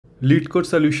Leetcode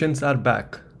solutions are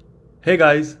back. Hey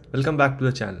guys, welcome back to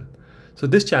the channel. So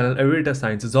this channel, Every Data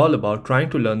Science, is all about trying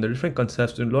to learn the different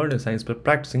concepts in learning science by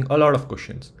practicing a lot of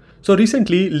questions. So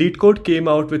recently, Leetcode came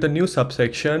out with a new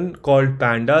subsection called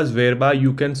Pandas, whereby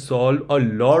you can solve a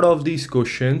lot of these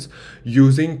questions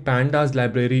using Pandas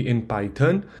library in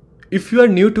Python. If you are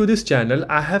new to this channel,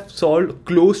 I have solved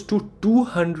close to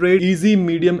 200 easy,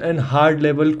 medium and hard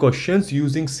level questions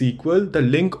using SQL. The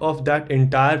link of that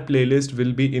entire playlist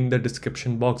will be in the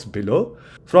description box below.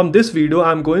 From this video,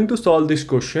 I'm going to solve these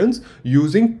questions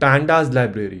using Pandas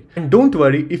library. And don't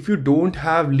worry if you don't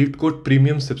have Leetcode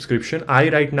premium subscription. I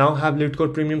right now have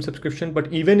Leetcode premium subscription,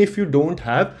 but even if you don't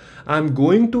have, I'm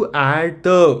going to add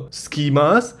the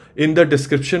schemas in the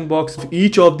description box of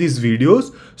each of these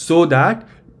videos so that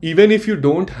even if you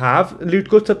don't have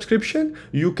Leetcode subscription,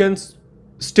 you can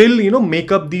still,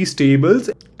 make up these tables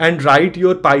and write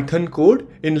your Python code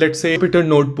in, let's say, Jupyter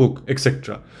notebook,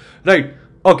 etc. Right?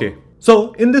 Okay.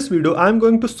 So in this video, I'm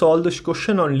going to solve this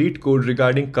question on Leetcode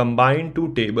regarding combine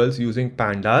two tables using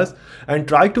Pandas and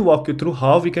try to walk you through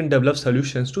how we can develop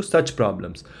solutions to such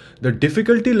problems. The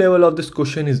difficulty level of this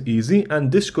question is easy,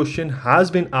 and this question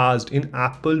has been asked in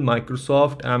Apple,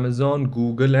 Microsoft, Amazon,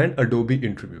 Google and Adobe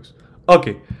interviews.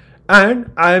 Okay,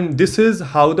 and this is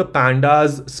how the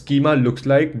Pandas schema looks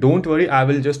like. Don't worry, I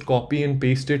will just copy and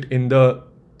paste it in the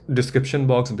description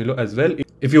box below as well.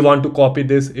 If you want to copy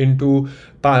this into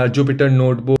Jupyter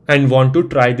notebook and want to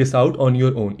try this out on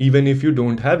your own, even if you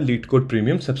don't have Leetcode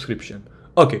premium subscription.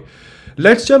 Okay,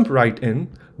 let's jump right in.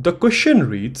 The question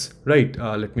reads, right,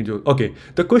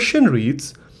 the question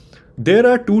reads, there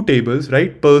are two tables,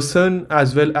 right, person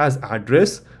as well as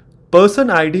address.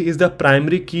 personId is the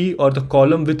primary key or the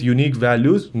column with unique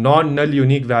values, non-null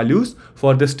unique values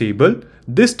for this table.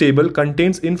 This table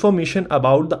contains information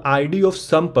about the ID of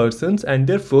some persons and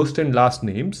their first and last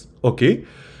names. Okay.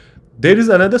 There is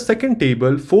another second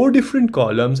table, 4 different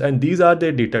columns, and these are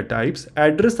their data types.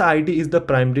 addressId is the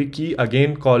primary key,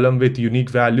 again column with unique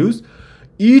values.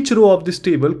 Each row of this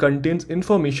table contains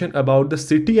information about the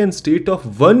city and state of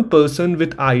one person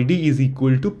with ID is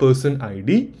equal to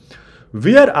personId.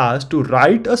 We are asked to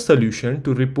write a solution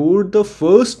to report the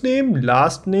first name,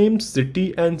 last name,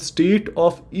 city and state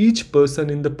of each person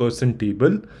in the person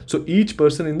table. So each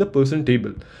person in the person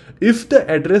table. If the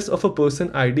address of a person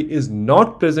ID is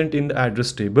not present in the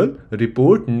address table,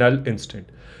 report null instant.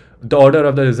 The order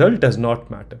of the result does not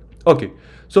matter. Okay,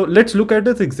 so let's look at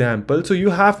this example. So you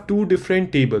have two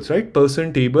different tables, right?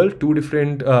 Person table, two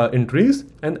different entries,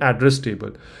 and address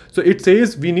table. So it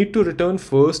says we need to return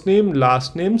first name,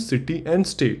 last name, city and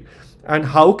state. And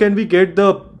how can we get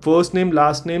the first name,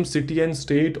 last name, city and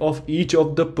state of each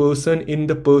of the person in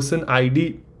the person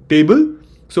ID table?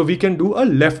 So we can do a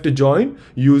left join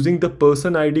using the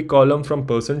person ID column from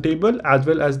person table as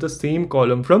well as the same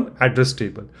column from address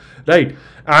table, right?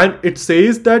 And it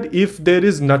says that if there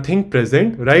is nothing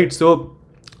present, right? So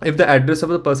if the address of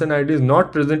the person ID is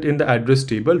not present in the address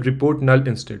table, report null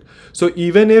instead. So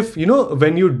even if,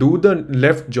 when you do the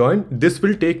left join, this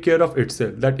will take care of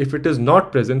itself, that if it is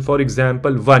not present, for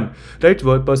example, 1, right?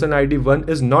 Where person ID 1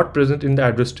 is not present in the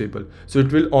address table. So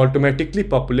it will automatically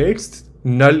populate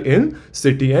null in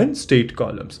city and state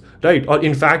columns, right? Or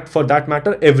in fact, for that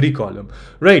matter, every column,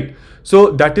 right? So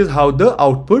that is how the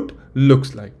output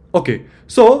looks like. Okay,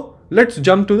 so let's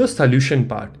jump to the solution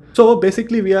part. So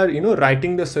basically we are,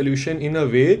 writing the solution in a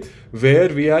way where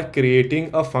we are creating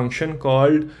a function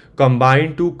called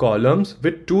combine two columns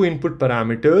with two input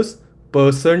parameters,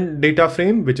 person data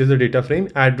frame, which is a data frame,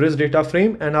 address data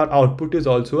frame, and our output is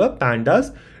also a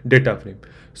pandas data frame.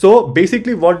 So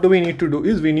basically what do we need to do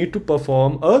is we need to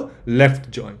perform a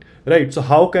left join, right? So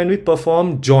how can we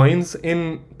perform joins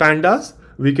in pandas?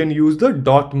 We can use the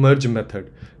dot merge method,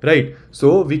 right?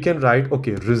 So we can write,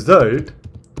 okay, result,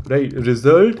 right?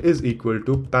 Result is equal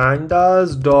to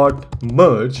pandas dot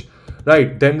merge,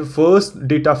 right? Then first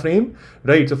data frame,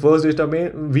 right? So first data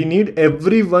frame, we need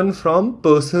everyone from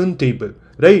person table,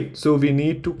 right? So we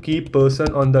need to keep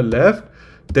person on the left.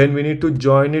 Then we need to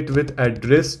join it with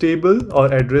address table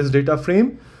or address data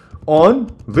frame. On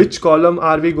which column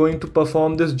are we going to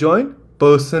perform this join?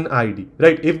 Person ID,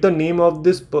 right? If the name of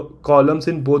this columns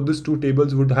in both these two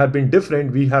tables would have been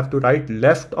different, we have to write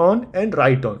left on and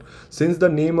right on. Since the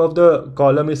name of the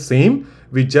column is same,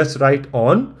 we just write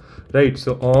on, right?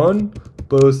 So on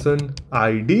person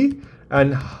ID.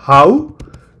 And how?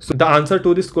 So the answer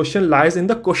to this question lies in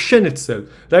the question itself,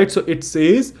 right? So it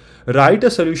says, write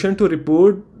a solution to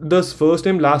report the first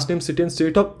name, last name, city and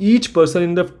state of each person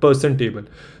in the person table.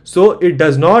 So it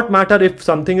does not matter if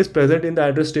something is present in the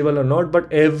address table or not,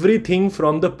 but everything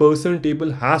from the person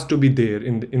table has to be there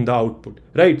in the output,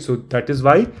 right? So that is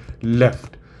why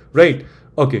left, right?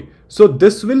 Okay, so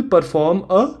this will perform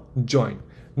a join.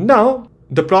 Now,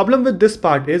 the problem with this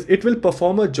part is it will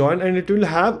perform a join and it will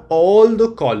have all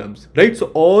the columns, right? So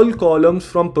all columns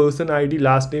from person ID,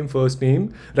 last name, first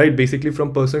name, right? Basically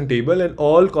from person table, and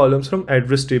all columns from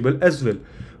address table as well.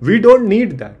 We don't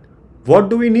need that. What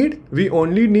do we need? We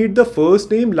only need the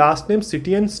first name, last name,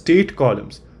 city and state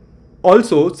columns.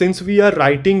 Also, since we are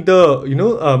writing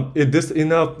the, this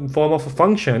in a form of a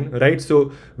function, right?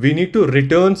 So we need to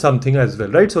return something as well,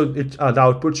 right? So the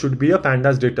output should be a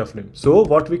pandas data frame. So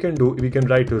what we can do, we can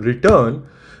write to return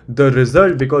the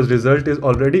result, because result is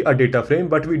already a data frame,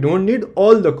 but we don't need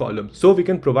all the columns. So we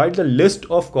can provide the list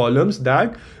of columns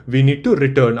that we need to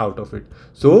return out of it.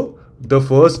 So the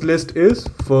first list is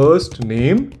first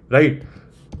name, right?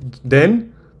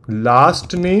 Then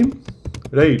last name,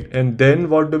 right? And then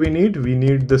what do we need? We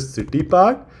need the city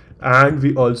part, and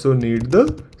we also need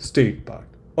the state part.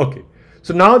 Okay,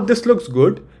 so now this looks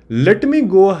good. Let me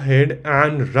go ahead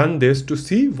and run this to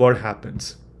see what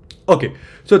happens. Okay,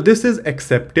 so this is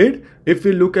accepted. If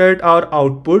we look at our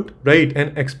output, right,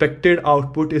 and expected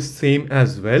output is same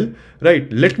as well,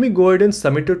 right? Let me go ahead and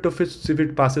submit it to see if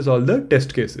it passes all the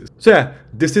test cases. So yeah,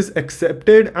 this is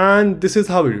accepted, and this is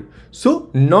how it. So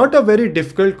not a very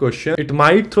difficult question. It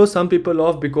might throw some people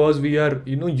off because we are,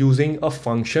 using a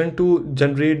function to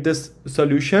generate this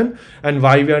solution, and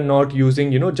why we are not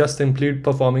using, just simply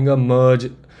performing a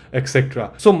merge,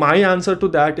 etc. So my answer to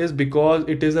that is because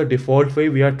it is a default way.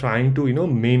 We are trying to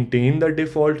maintain the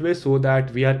default way so that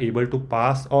we are able to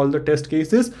pass all the test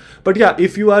cases. But yeah,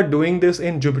 if you are doing this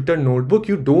in Jupyter Notebook,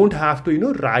 you don't have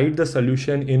to write the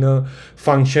solution in a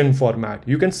function format.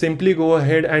 You can simply go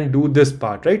ahead and do this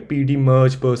part, right? PD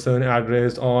merge person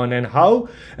address on and how,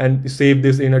 and save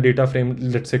this in a data frame,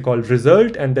 let's say called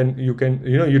result, and then you can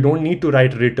you don't need to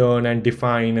write return and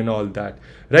define and all that,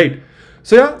 right?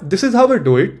 So yeah, this is how we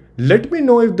do it. Let me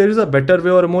know if there is a better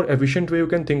way or a more efficient way you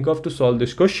can think of to solve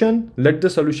this question. Let the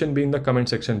solution be in the comment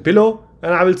section below,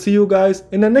 and I will see you guys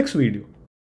in the next video.